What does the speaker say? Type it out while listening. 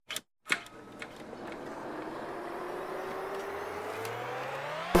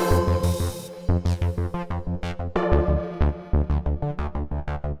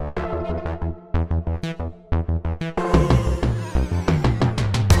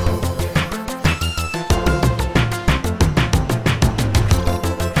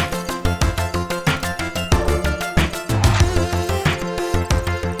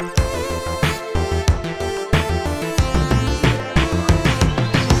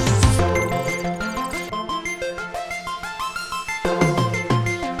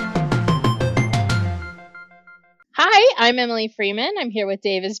I'm Emily Freeman. I'm here with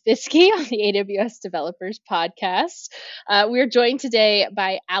Dave Isbisky on the AWS Developers Podcast. We're joined today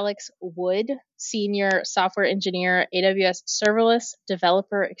by Alex Wood, Senior Software Engineer, AWS Serverless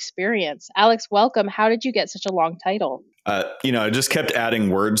Developer Experience. Alex, welcome. How did you get such a long title? I just kept adding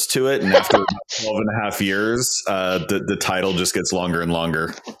words to it. And after 12 and a half years, the title just gets longer and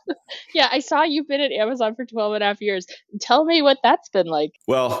longer. Yeah, I saw you've been at Amazon for 12 and a half years. Tell me what that's been like.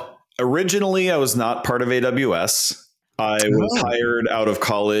 Well, originally I was not part of AWS. I was hired out of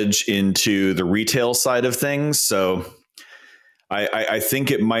college into the retail side of things. So I think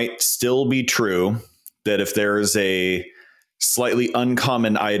it might still be true that if there is a slightly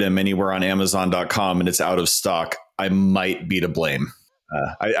uncommon item anywhere on Amazon.com and it's out of stock, I might be to blame.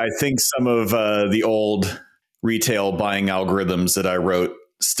 I think some of the old retail buying algorithms that I wrote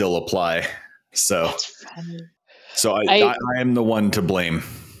still apply. So I am the one to blame.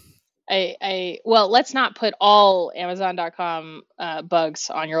 Well, let's not put all Amazon.com bugs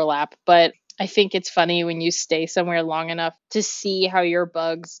on your lap, but I think it's funny when you stay somewhere long enough to see how your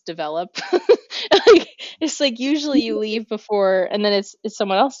bugs develop. It's like usually you leave before, and then it's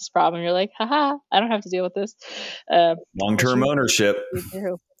someone else's problem. You're like, haha, I don't have to deal with this. Long-term ownership.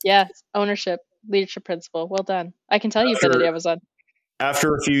 Yeah, ownership, leadership principle. Well done. I can tell you've been at Amazon.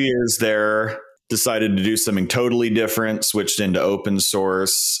 After a few years there, decided to do something totally different, switched into open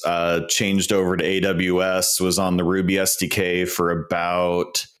source, changed over to AWS, was on the Ruby SDK for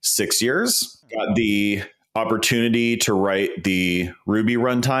about 6 years. Got the opportunity to write the Ruby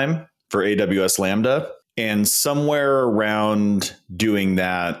runtime for AWS Lambda. And somewhere around doing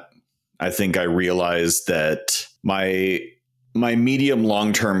that, I think I realized that my medium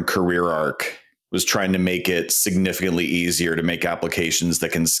long-term career arc was trying to make it significantly easier to make applications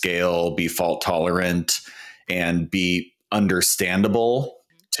that can scale, be fault tolerant, and be understandable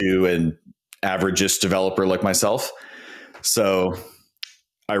to an average-ish developer like myself. So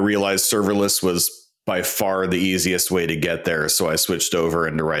I realized serverless was by far the easiest way to get there. So I switched over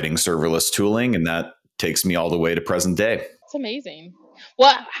into writing serverless tooling, and that takes me all the way to present day. That's amazing.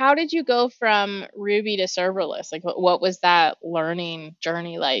 Well, how did you go from Ruby to serverless? Like, what was that learning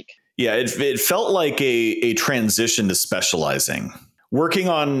journey like? Yeah, it felt like a transition to specializing. Working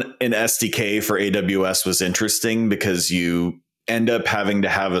on an SDK for AWS was interesting because you end up having to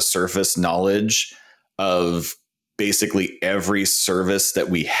have a surface knowledge of basically every service that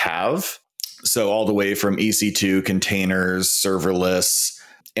we have. So all the way from EC2, containers, serverless,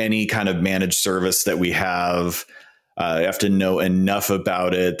 any kind of managed service that we have, you have to know enough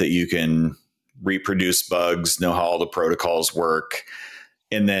about it that you can reproduce bugs, know how all the protocols work.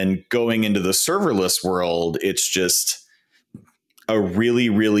 And then going into the serverless world, it's just a really,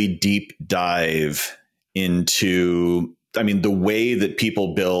 really deep dive into, the way that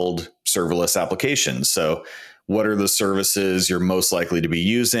people build serverless applications. So what are the services you're most likely to be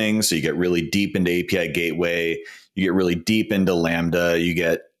using? So you get really deep into API Gateway, you get really deep into Lambda, you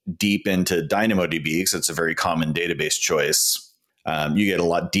get deep into DynamoDB because it's a very common database choice. You get a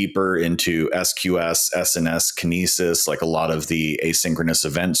lot deeper into SQS, SNS, Kinesis, like a lot of the asynchronous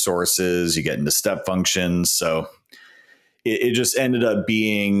event sources. You get into step functions. So it just ended up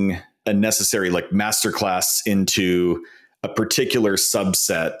being a necessary masterclass into a particular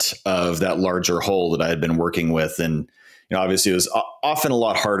subset of that larger whole that I had been working with. And obviously it was often a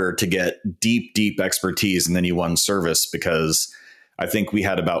lot harder to get deep expertise in any one service because I think we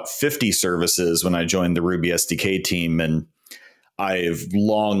had about 50 services when I joined the Ruby SDK team, and I've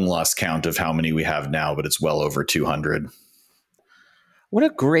long lost count of how many we have now, but it's well over 200. What a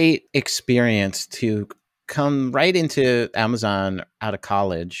great experience to come right into Amazon out of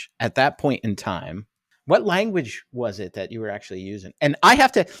college at that point in time. What language was it that you were actually using? And I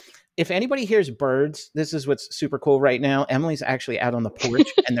have to, if anybody hears birds, this is what's super cool right now. Emily's actually out on the porch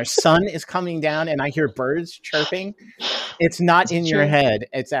and their sun is coming down and I hear birds chirping. It's not in your head.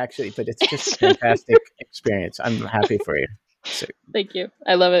 It's actually, but it's just a fantastic experience. I'm happy for you. So, thank you.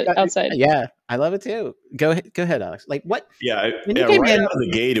 I love it outside. Yeah, I love it too. Go ahead, Alex. Like what? Yeah, right out of the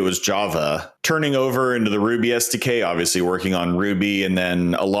gate, it was Java. Turning over into the Ruby SDK, obviously working on Ruby, and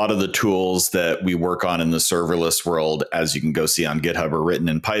then a lot of the tools that we work on in the serverless world, as you can go see on GitHub, are written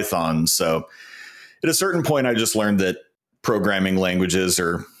in Python. So at a certain point, I just learned that programming languages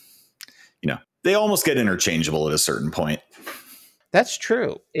are, they almost get interchangeable at a certain point. That's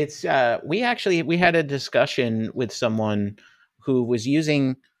true. It's we had a discussion with someone who was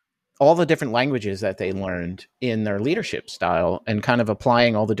using all the different languages that they learned in their leadership style and kind of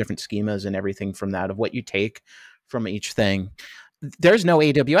applying all the different schemas and everything from that of what you take from each thing. There's no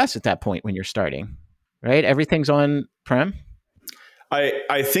AWS at that point when you're starting, right? Everything's on-prem.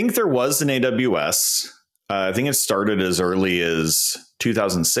 I think there was an AWS. I think it started as early as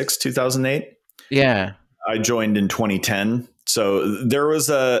 2006, 2008. Yeah. I joined in 2010. So there was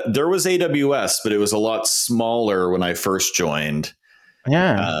AWS, but it was a lot smaller when I first joined.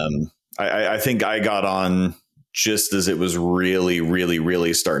 Yeah. I think I got on just as it was really, really,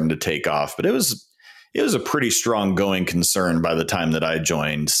 really starting to take off. But it was a pretty strong going concern by the time that I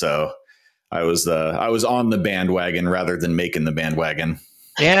joined. So I was on the bandwagon rather than making the bandwagon.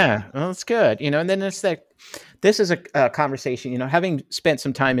 Yeah, well, that's good. And then it's that this is a conversation, having spent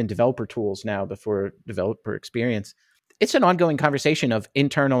some time in developer tools now before developer experience, it's an ongoing conversation of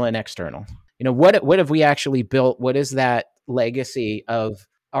internal and external. What have we actually built? What is that legacy of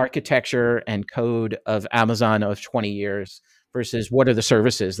architecture and code of Amazon of 20 years versus what are the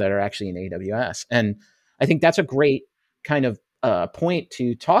services that are actually in AWS? And I think that's a great kind of point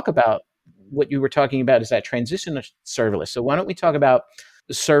to talk about. What you were talking about is that transition to serverless. So why don't we talk about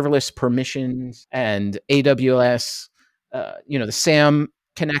serverless permissions and AWS, the SAM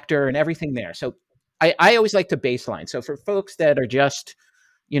connector and everything there. So I always like to baseline. So for folks that are just,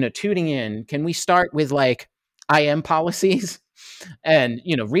 tuning in, can we start with like IAM policies and,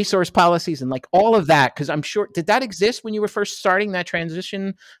 resource policies and like all of that? Because I'm sure, did that exist when you were first starting that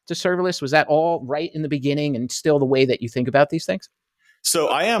transition to serverless? Was that all right in the beginning and still the way that you think about these things?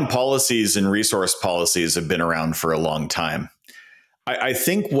 So IAM policies and resource policies have been around for a long time. I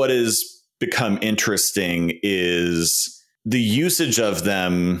think what has become interesting is the usage of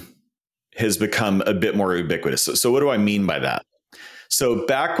them has become a bit more ubiquitous. So what do I mean by that? So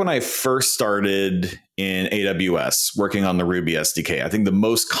back when I first started in AWS working on the Ruby SDK, I think the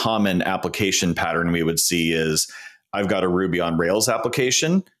most common application pattern we would see is I've got a Ruby on Rails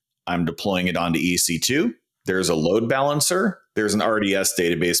application. I'm deploying it onto EC2. There's a load balancer. There's an RDS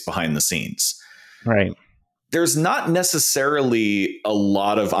database behind the scenes. Right. There's not necessarily a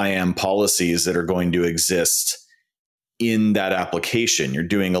lot of IAM policies that are going to exist in that application. You're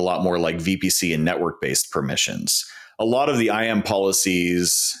doing a lot more like VPC and network-based permissions. A lot of the IAM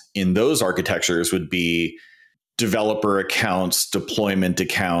policies in those architectures would be developer accounts, deployment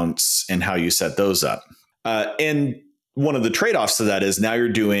accounts, and how you set those up. And one of the trade-offs to that is now you're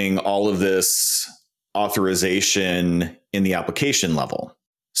doing all of this authorization in the application level.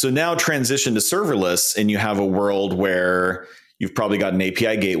 So now transition to serverless, and you have a world where you've probably got an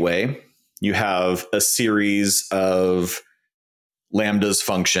API gateway. You have a series of Lambdas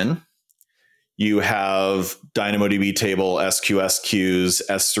function. You have DynamoDB table, SQS queues,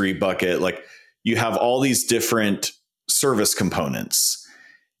 S3 bucket. Like you have all these different service components.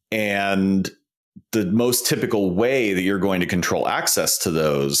 And the most typical way that you're going to control access to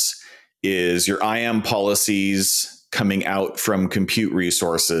those is your IAM policies coming out from compute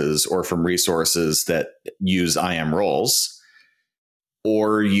resources or from resources that use IAM roles,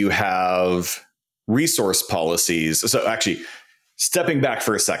 or you have resource policies. So actually, stepping back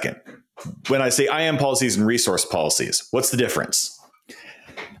for a second, when I say IAM policies and resource policies, what's the difference?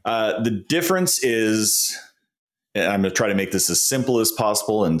 The difference is, and I'm going to try to make this as simple as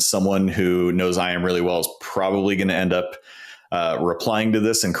possible, and someone who knows IAM really well is probably going to end up replying to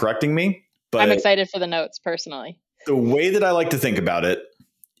this and correcting me. But I'm excited for the notes personally. The way that I like to think about it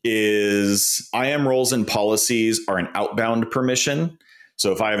is IAM roles and policies are an outbound permission.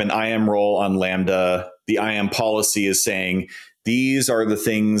 So if I have an IAM role on Lambda, the IAM policy is saying, these are the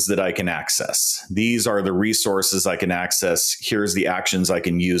things that I can access. These are the resources I can access. Here's the actions I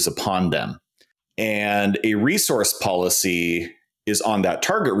can use upon them. And a resource policy is on that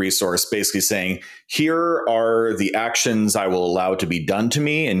target resource, basically saying, here are the actions I will allow to be done to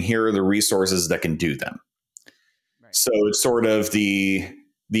me, and here are the resources that can do them. Right. So it's sort of the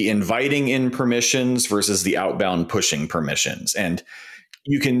inviting in permissions versus the outbound pushing permissions. And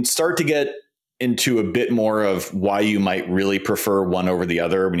you can start to get into a bit more of why you might really prefer one over the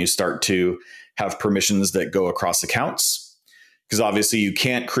other when you start to have permissions that go across accounts. Because obviously you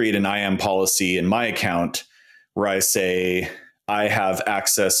can't create an IAM policy in my account where I say I have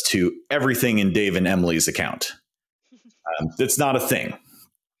access to everything in Dave and Emily's account. It's not a thing.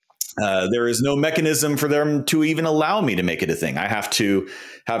 There is no mechanism for them to even allow me to make it a thing. I have to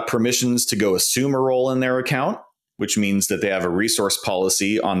have permissions to go assume a role in their account, which means that they have a resource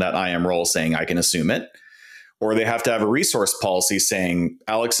policy on that IAM role saying I can assume it. Or they have to have a resource policy saying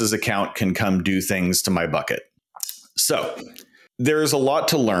Alex's account can come do things to my bucket. So there's a lot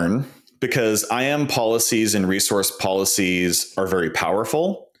to learn because IAM policies and resource policies are very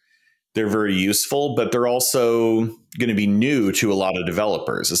powerful. They're very useful, but they're also going to be new to a lot of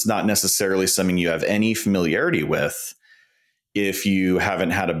developers. It's not necessarily something you have any familiarity with if you haven't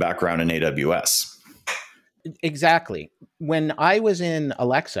had a background in AWS. Exactly. When I was in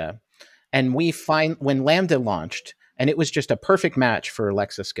Alexa, And we find when Lambda launched, and it was just a perfect match for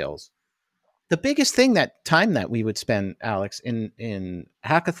Alexa skills. The biggest thing that we would spend, Alex, in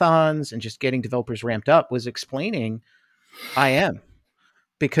hackathons and just getting developers ramped up was explaining IM,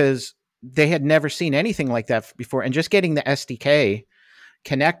 because they had never seen anything like that before, and just getting the SDK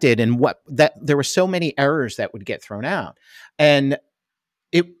connected, and that there were so many errors that would get thrown out. And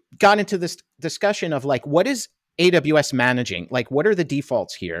it got into this discussion of like, what is AWS managing? Like, what are the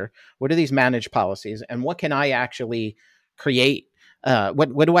defaults here? What are these managed policies? And what can I actually create?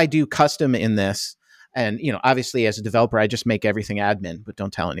 What do I do custom in this? And, obviously as a developer, I just make everything admin, but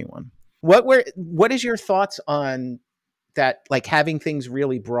don't tell anyone. What is your thoughts on that? Like having things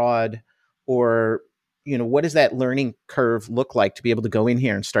really broad, or, what does that learning curve look like to be able to go in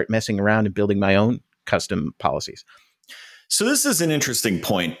here and start messing around and building my own custom policies? So this is an interesting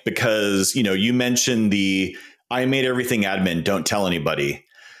point because, you mentioned I made everything admin, don't tell anybody,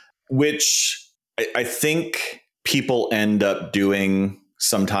 which I think people end up doing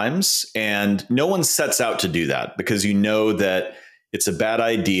sometimes. And no one sets out to do that because that it's a bad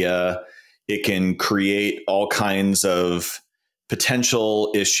idea. It can create all kinds of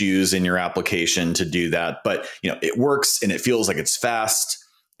potential issues in your application to do that. But, it works and it feels like it's fast.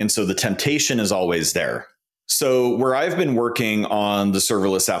 And so the temptation is always there. So where I've been working on the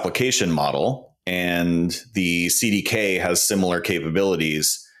serverless application model, and the CDK has similar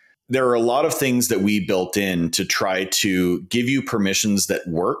capabilities, there are a lot of things that we built in to try to give you permissions that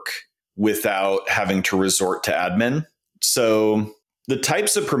work without having to resort to admin. So the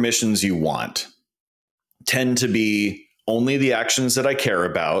types of permissions you want tend to be only the actions that I care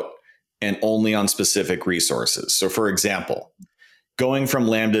about and only on specific resources. So for example, going from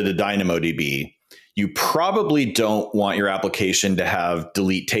Lambda to DynamoDB, you probably don't want your application to have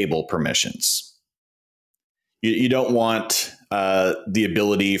delete table permissions. You don't want the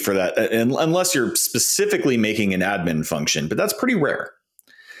ability for that, unless you're specifically making an admin function, but that's pretty rare.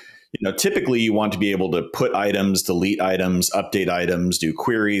 Typically you want to be able to put items, delete items, update items, do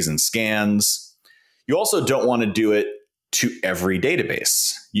queries and scans. You also don't want to do it to every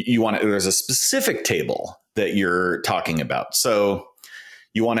database. There's a specific table that you're talking about. So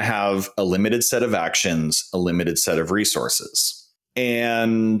you want to have a limited set of actions, a limited set of resources.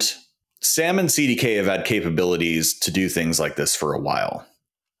 And SAM and CDK have had capabilities to do things like this for a while.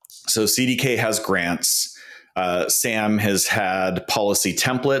 So CDK has grants. SAM has had policy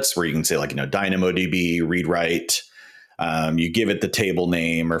templates where you can say like, DynamoDB, read write. You give it the table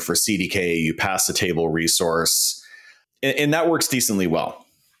name, or for CDK, you pass the table resource. And that works decently well.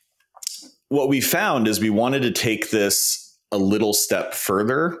 What we found is we wanted to take this a little step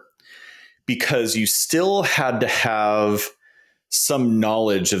further because you still had to have some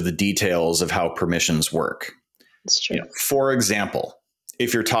knowledge of the details of how permissions work. That's true. For example,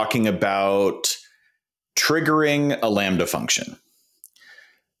 if you're talking about triggering a Lambda function,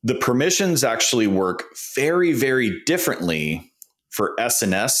 the permissions actually work very, very differently for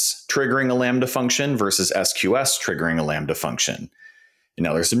SNS triggering a Lambda function versus SQS triggering a Lambda function. And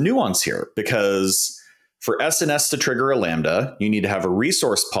now there's some nuance here because for SNS to trigger a Lambda, you need to have a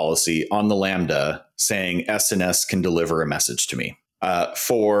resource policy on the Lambda saying SNS can deliver a message to me.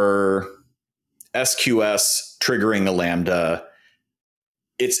 For SQS triggering a Lambda,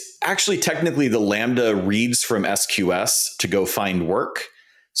 it's actually technically the Lambda reads from SQS to go find work.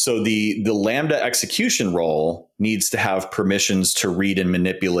 So the Lambda execution role needs to have permissions to read and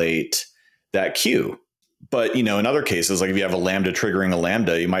manipulate that queue. But, in other cases, like if you have a Lambda triggering a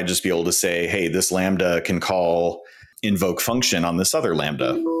Lambda, you might just be able to say, hey, this Lambda can call invoke function on this other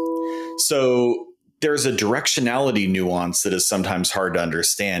Lambda. So there's a directionality nuance that is sometimes hard to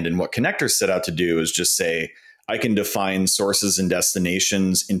understand. And what connectors set out to do is just say, I can define sources and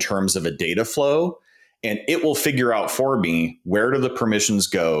destinations in terms of a data flow, and it will figure out for me where do the permissions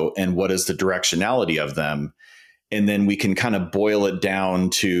go and what is the directionality of them. And then we can kind of boil it down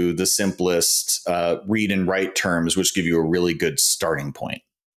to the simplest read and write terms, which give you a really good starting point.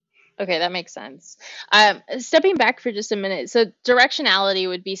 Okay, that makes sense. Stepping back for just a minute. So directionality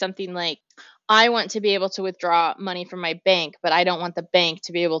would be something like, I want to be able to withdraw money from my bank, but I don't want the bank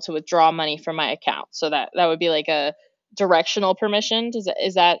to be able to withdraw money from my account. So that would be like a directional permission.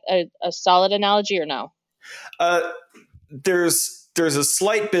 Is that a solid analogy or no? There's a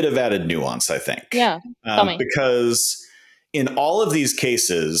slight bit of added nuance, I think. Yeah, tell me. Because in all of these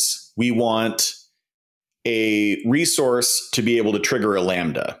cases, we want a resource to be able to trigger a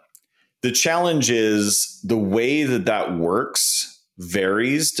Lambda. The challenge is the way that works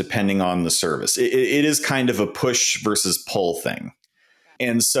varies depending on the service. It is kind of a push versus pull thing.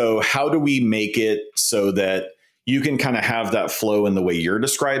 And so how do we make it so that you can kind of have that flow in the way you're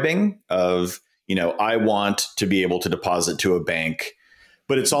describing of, I want to be able to deposit to a bank,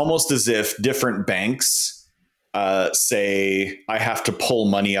 but it's almost as if different banks say, I have to pull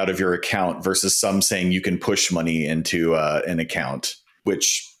money out of your account versus some saying you can push money into an account,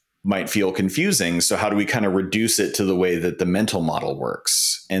 which might feel confusing. So how do we kind of reduce it to the way that the mental model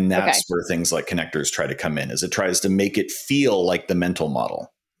works? And that's where things like connectors try to come in, is it tries to make it feel like the mental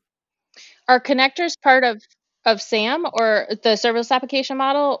model. Are connectors part of SAM or the serverless application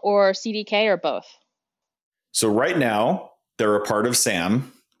model or CDK or both? So right now, they're a part of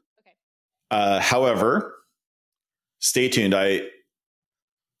SAM. Okay. However, stay tuned.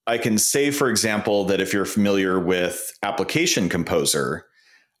 I can say, for example, that if you're familiar with Application Composer,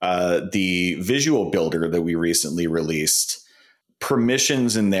 the visual builder that we recently released,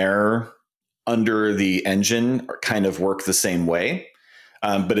 permissions in there under the engine kind of work the same way.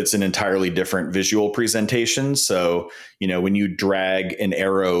 But it's an entirely different visual presentation. So, when you drag an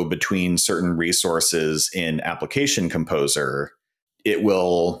arrow between certain resources in Application Composer, it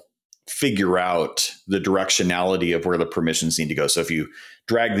will figure out the directionality of where the permissions need to go. So if you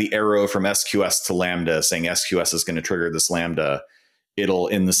drag the arrow from SQS to Lambda, saying SQS is going to trigger this Lambda, it'll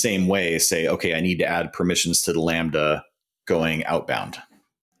in the same way say, okay, I need to add permissions to the Lambda going outbound.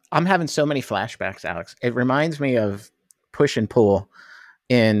 I'm having so many flashbacks, Alex. It reminds me of push and pull.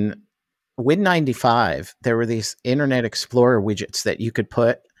 In Win95, there were these Internet Explorer widgets that you could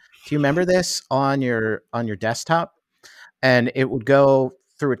put. Do you remember this on your desktop? And it would go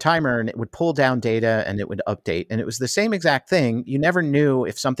through a timer and it would pull down data and it would update. And it was the same exact thing. You never knew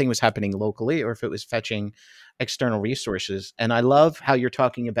if something was happening locally or if it was fetching external resources. And I love how you're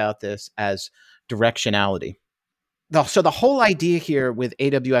talking about this as directionality. So the whole idea here with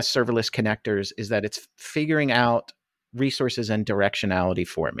AWS serverless connectors is that it's figuring out resources and directionality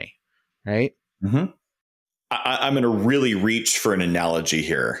for me, right? Mm-hmm. I'm going to really reach for an analogy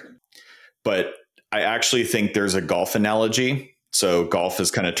here, but I actually think there's a golf analogy. So golf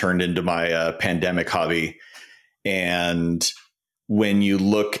has kind of turned into my pandemic hobby. And when you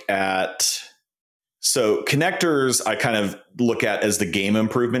look at, so connectors, I kind of look at as the game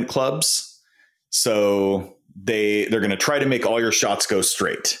improvement clubs. So they're going to try to make all your shots go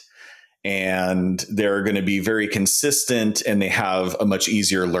straight. And they're going to be very consistent and they have a much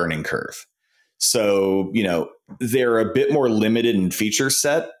easier learning curve. So, they're a bit more limited in feature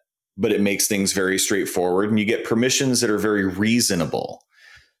set, but it makes things very straightforward and you get permissions that are very reasonable.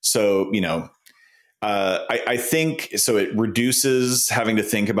 So, I think so it reduces having to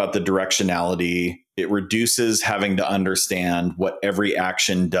think about the directionality. It reduces having to understand what every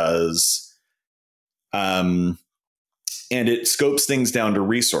action does. And it scopes things down to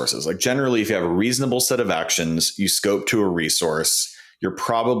resources. Like generally, if you have a reasonable set of actions, you scope to a resource, you're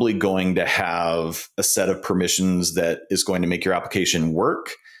probably going to have a set of permissions that is going to make your application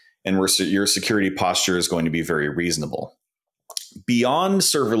work. And where your security posture is going to be very reasonable. Beyond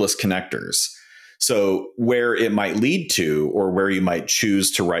serverless connectors, so where it might lead to, or where you might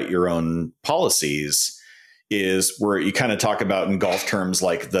choose to write your own policies, is where you kind of talk about in golf terms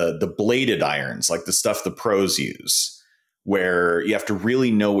like the bladed irons, like the stuff the pros use, where you have to really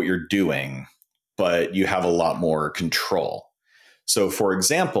know what you're doing, but you have a lot more control. So for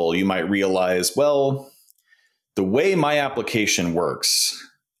example, you might realize, well, the way my application works,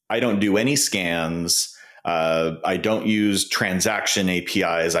 I don't do any scans. I don't use transaction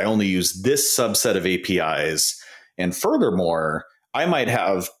APIs. I only use this subset of APIs. And furthermore, I might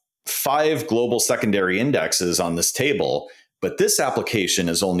have 5 global secondary indexes on this table, but this application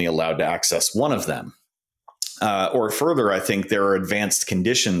is only allowed to access one of them. Or further, I think there are advanced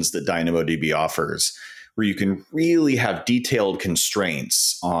conditions that DynamoDB offers where you can really have detailed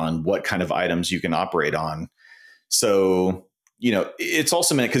constraints on what kind of items you can operate on. So, it's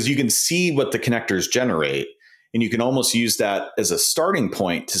also meant because you can see what the connectors generate and you can almost use that as a starting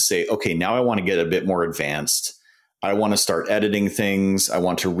point to say, okay, now I want to get a bit more advanced. I want to start editing things. I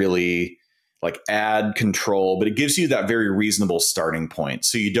want to really add control, but it gives you that very reasonable starting point.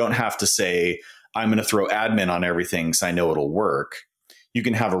 So you don't have to say, I'm going to throw admin on everything because I know it'll work. You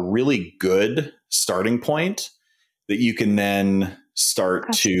can have a really good starting point that you can then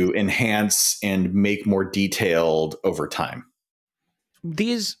start to enhance and make more detailed over time.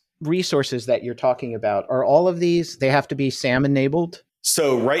 These resources that you're talking about, are all of these, they have to be SAM enabled?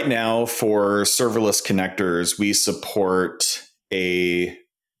 So right now for serverless connectors, we support a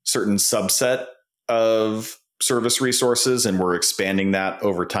certain subset of service resources and we're expanding that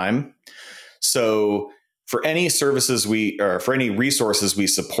over time. So for any resources we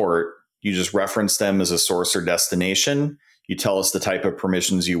support, you just reference them as a source or destination. You tell us the type of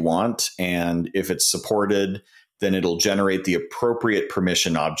permissions you want. And if it's supported, then it'll generate the appropriate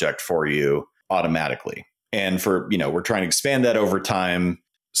permission object for you automatically. And we're trying to expand that over time.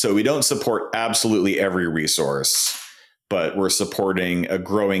 So we don't support absolutely every resource, but we're supporting a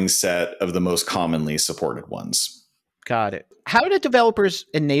growing set of the most commonly supported ones. Got it. How do developers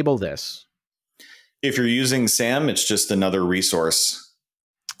enable this? If you're using SAM, it's just another resource.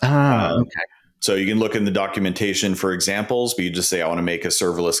 Okay. So you can look in the documentation for examples, but you just say, I want to make a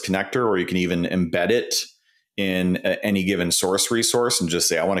serverless connector, or you can even embed it in any given source resource and just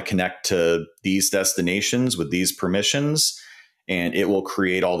say, I want to connect to these destinations with these permissions, and it will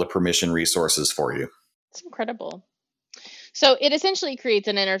create all the permission resources for you. It's incredible. So it essentially creates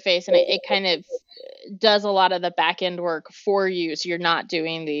an interface, and it kind of does a lot of the back end work for you. So you're not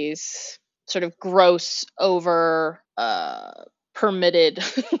doing these sort of gross over permitted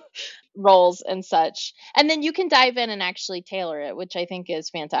roles and such. And then you can dive in and actually tailor it, which I think is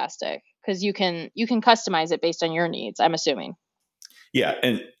fantastic, because you can customize it based on your needs, I'm assuming. Yeah.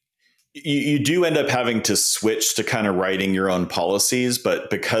 And you do end up having to switch to kind of writing your own policies, but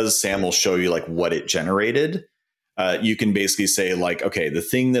because SAM will show you like what it generated, you can basically say like, okay, the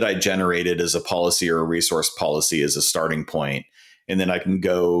thing that I generated as a policy or a resource policy is a starting point. And then I can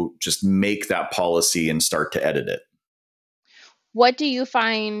go just make that policy and start to edit it. What do you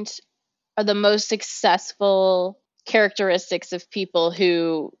find are the most successful characteristics of people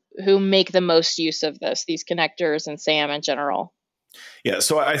who make the most use of these connectors and SAM in general? Yeah,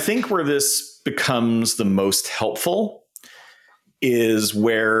 so I think where this becomes the most helpful is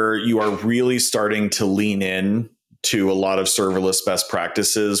where you are really starting to lean in to a lot of serverless best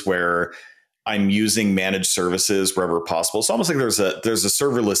practices where I'm using managed services wherever possible. It's almost like there's a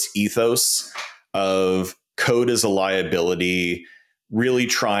serverless ethos of code as a liability, really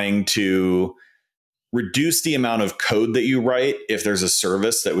trying to reduce the amount of code that you write if there's a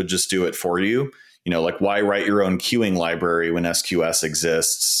service that would just do it for you. Like why write your own queuing library when SQS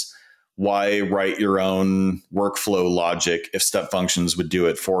exists? Why write your own workflow logic if step functions would do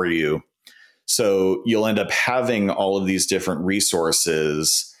it for you? So you'll end up having all of these different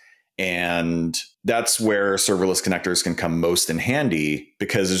resources, and that's where serverless connectors can come most in handy,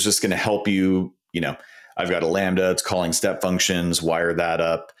 because it's just going to help you. I've got a Lambda, it's calling step functions, wire that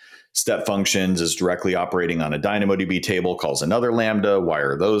up. Step functions is directly operating on a DynamoDB table, calls another Lambda,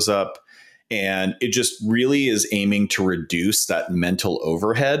 wire those up. And it just really is aiming to reduce that mental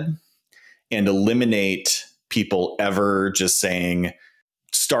overhead and eliminate people ever just saying,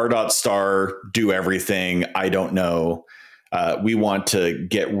 star, do everything. I don't know. We want to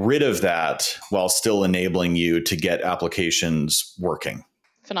get rid of that while still enabling you to get applications working.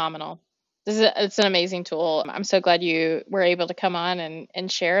 Phenomenal. It's an amazing tool. I'm so glad you were able to come on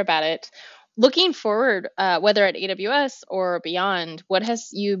and share about it. Looking forward, whether at AWS or beyond, what has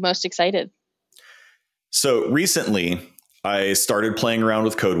you most excited? So recently, I started playing around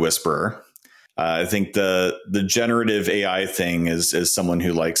with Code Whisperer. I think the generative AI thing is someone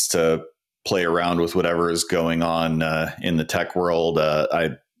who likes to play around with whatever is going on in the tech world.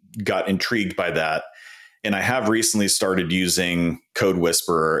 I got intrigued by that. And I have recently started using Code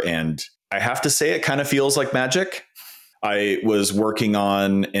Whisperer, and I have to say it kind of feels like magic. I was working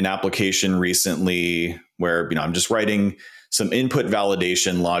on an application recently where I'm just writing some input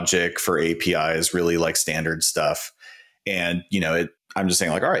validation logic for APIs, really like standard stuff. And I'm just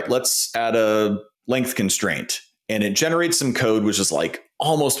saying like, all right, let's add a length constraint, and it generates some code which is like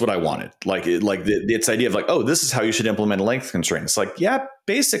almost what I wanted. Like its idea of like, oh, this is how you should implement a length constraint. It's like, yeah,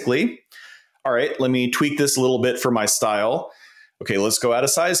 basically. All right, let me tweak this a little bit for my style. Okay, let's go add a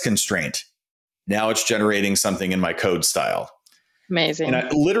size constraint. Now it's generating something in my code style. Amazing. And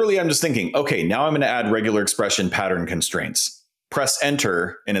I'm just thinking, okay, now I'm going to add regular expression pattern constraints. Press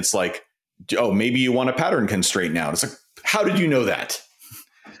enter, and it's like, oh, maybe you want a pattern constraint now. It's like, how did you know that?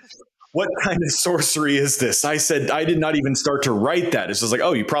 What kind of sorcery is this? I said, I did not even start to write that. It's just like,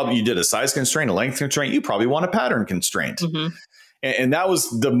 oh, you did a size constraint, a length constraint. You probably want a pattern constraint. Mm-hmm. And that was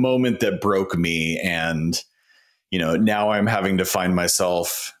the moment that broke me. And, now I'm having to find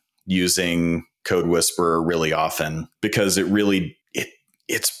myself using Code Whisperer really often because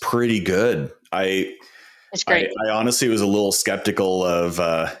it's pretty good. It's great. I honestly was a little skeptical of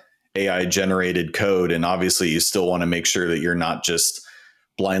AI generated code. And obviously you still want to make sure that you're not just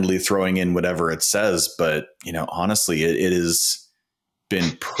blindly throwing in whatever it says. But, honestly, it has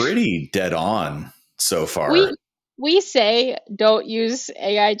been pretty dead on so far. We say don't use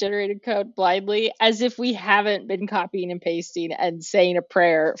AI generated code blindly as if we haven't been copying and pasting and saying a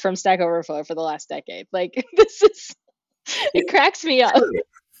prayer from Stack Overflow for the last decade. Like it cracks me up.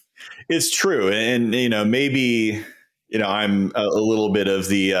 It's true. And, maybe, I'm a little bit of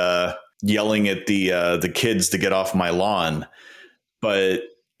the yelling at the kids to get off my lawn. But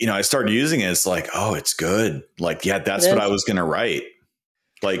I started using it. It's like, oh, it's good. Like, yeah, It that's what I is. was going to write.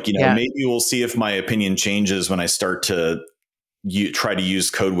 Like, Yeah. maybe we'll see if my opinion changes when I start to try to use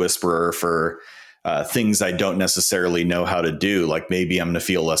Code Whisperer for things I don't necessarily know how to do. Like, maybe I'm going to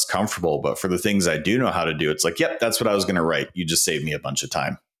feel less comfortable. But for the things I do know how to do, it's like, yep, that's what I was going to write. You just saved me a bunch of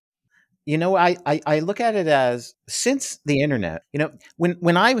time. I look at it as, since the internet,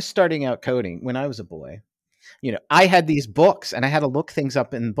 when I was starting out coding, when I was a boy, I had these books and I had to look things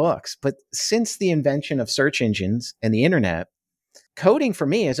up in books. But since the invention of search engines and the internet, coding for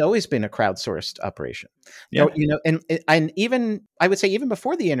me has always been a crowdsourced operation. Yeah. And even, I would say, even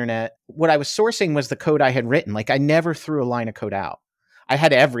before the internet, what I was sourcing was the code I had written. Like, I never threw a line of code out. I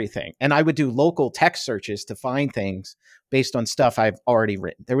had everything, and I would do local text searches to find things based on stuff I've already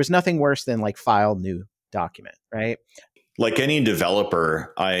written. There was nothing worse than like file new document, right? Like any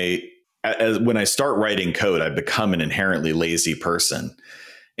developer, when I start writing code, I become an inherently lazy person.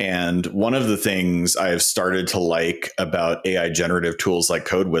 And one of the things I've started to like about AI generative tools like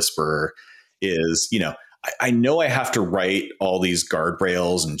Code Whisperer is, I know I have to write all these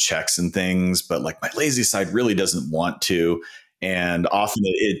guardrails and checks and things, but like my lazy side really doesn't want to. And often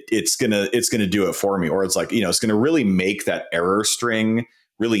it's gonna do it for me, or it's like, it's gonna really make that error string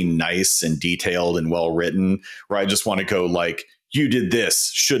really nice and detailed and well written, where I just want to go like, you did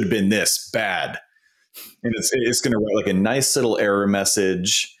this, should have been this, bad. And it's going to write like a nice little error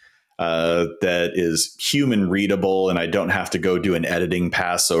message that is human readable, and I don't have to go do an editing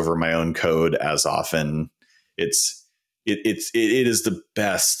pass over my own code as often. It is the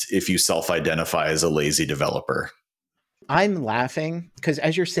best if you self-identify as a lazy developer. I'm laughing because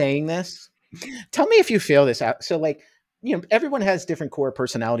as you're saying this, tell me if you feel this out. So, like, everyone has different core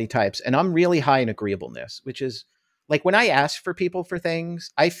personality types, and I'm really high in agreeableness, which is like when I ask for people for things,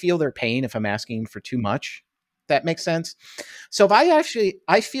 I feel their pain if I'm asking for too much. That makes sense. So if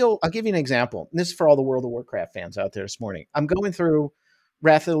I feel, I'll give you an example. And this is for all the World of Warcraft fans out there this morning. I'm going through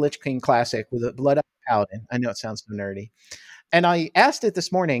Wrath of the Lich King Classic with a Blood Paladin. I know it sounds so nerdy. And I asked it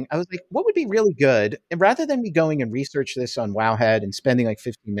this morning. I was like, what would be really good? And rather than me going and research this on Wowhead and spending like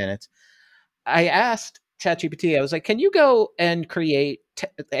 15 minutes, I asked ChatGPT, I was like, can you go and create?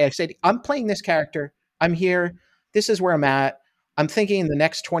 I said, I'm playing this character. I'm here. This is where I'm at. I'm thinking in the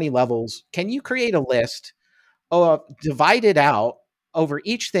next 20 levels. Can you create a list, divide it out over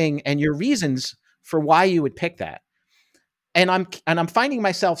each thing and your reasons for why you would pick that? And I'm finding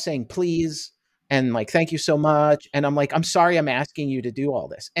myself saying, please, and like, thank you so much. And I'm like, I'm sorry, I'm asking you to do all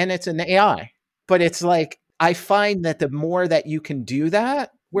this. And it's an AI, but it's like, I find that the more that you can do that,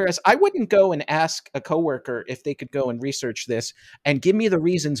 whereas I wouldn't go and ask a coworker if they could go and research this and give me the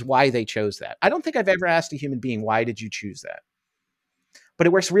reasons why they chose that. I don't think I've ever asked a human being, why did you choose that? But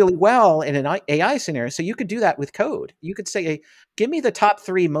it works really well in an AI scenario. So you could do that with code. You could say, hey, give me the top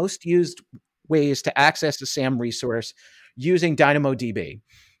 3 most used ways to access the SAM resource using DynamoDB.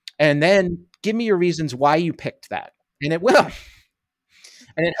 And then give me your reasons why you picked that. And it will.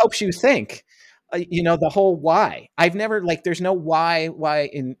 And it helps you think, the whole why. I've never, like, there's no why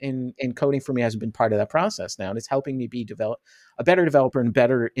in coding for me hasn't been part of that process now. And it's helping me be a better developer and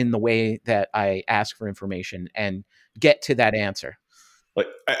better in the way that I ask for information and get to that answer. Like,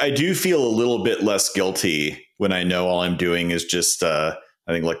 I do feel a little bit less guilty when I know all I'm doing is just, I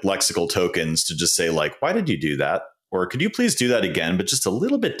think, like lexical tokens to just say, like, why did you do that? Or could you please do that again, but just a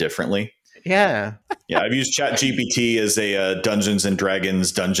little bit differently? Yeah. Yeah, I've used ChatGPT as a Dungeons and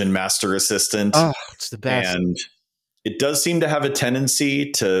Dragons dungeon master assistant. Oh, it's the best. And it does seem to have a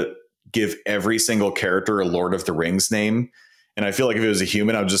tendency to give every single character a Lord of the Rings name. And I feel like if it was a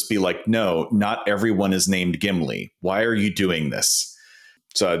human, I would just be like, no, not everyone is named Gimli. Why are you doing this?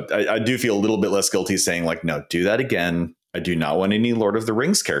 So I do feel a little bit less guilty saying, like, no, do that again. I do not want any Lord of the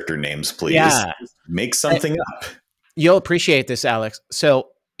Rings character names, please. Yeah. Make something up. You'll appreciate this, Alex. So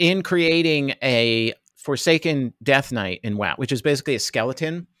in creating a Forsaken Death Knight in WoW, which is basically a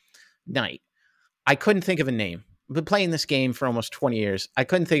skeleton knight, I couldn't think of a name. I've been playing this game for almost 20 years. I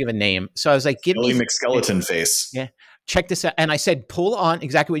couldn't think of a name. So I was like, give Billy me McSkeleton face. Yeah. Check this out. And I said, pull on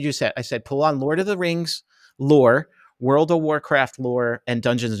exactly what you said. I said, pull on Lord of the Rings lore, World of Warcraft lore, and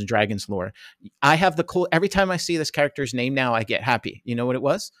Dungeons and Dragons lore. I have the cool, every time I see this character's name now, I get happy. You know what it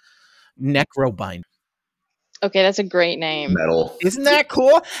was? Necrobind. Okay, that's a great name. Metal. Isn't that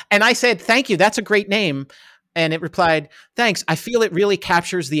cool? And I said, thank you. That's a great name. And it replied, thanks. I feel it really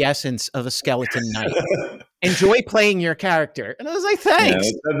captures the essence of a skeleton knight. Enjoy playing your character. And I was like, thanks.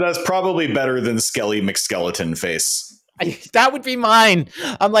 Yeah, that's probably better than Skelly McSkeleton face. That would be mine.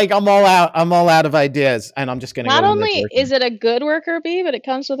 I'm like, I'm all out. I'm all out of ideas, and I'm just going to Not go only networking. is it a good worker bee, but it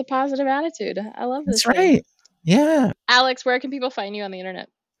comes with a positive attitude. I love this That's thing. right. Yeah. Alex, where can people find you on the internet?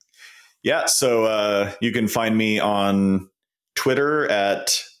 Yeah, so you can find me on Twitter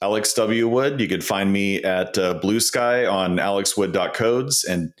at Alex W. Wood. You could find me at Blue Sky on alexwood.codes.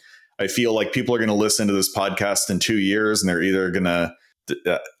 And I feel like people are going to listen to this podcast in 2 years, and they're either going to,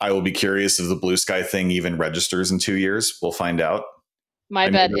 I will be curious if the Blue Sky thing even registers in 2 years. We'll find out. My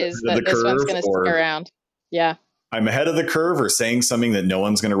I'm bet either is ahead of that the this one's curve, going to stick or around. Yeah. I'm ahead of the curve, or saying something that no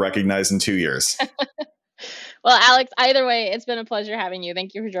one's going to recognize in 2 years. Well, Alex, either way, it's been a pleasure having you.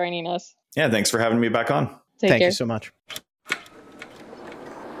 Thank you for joining us. Yeah, thanks for having me back on. Take Thank care. you so much.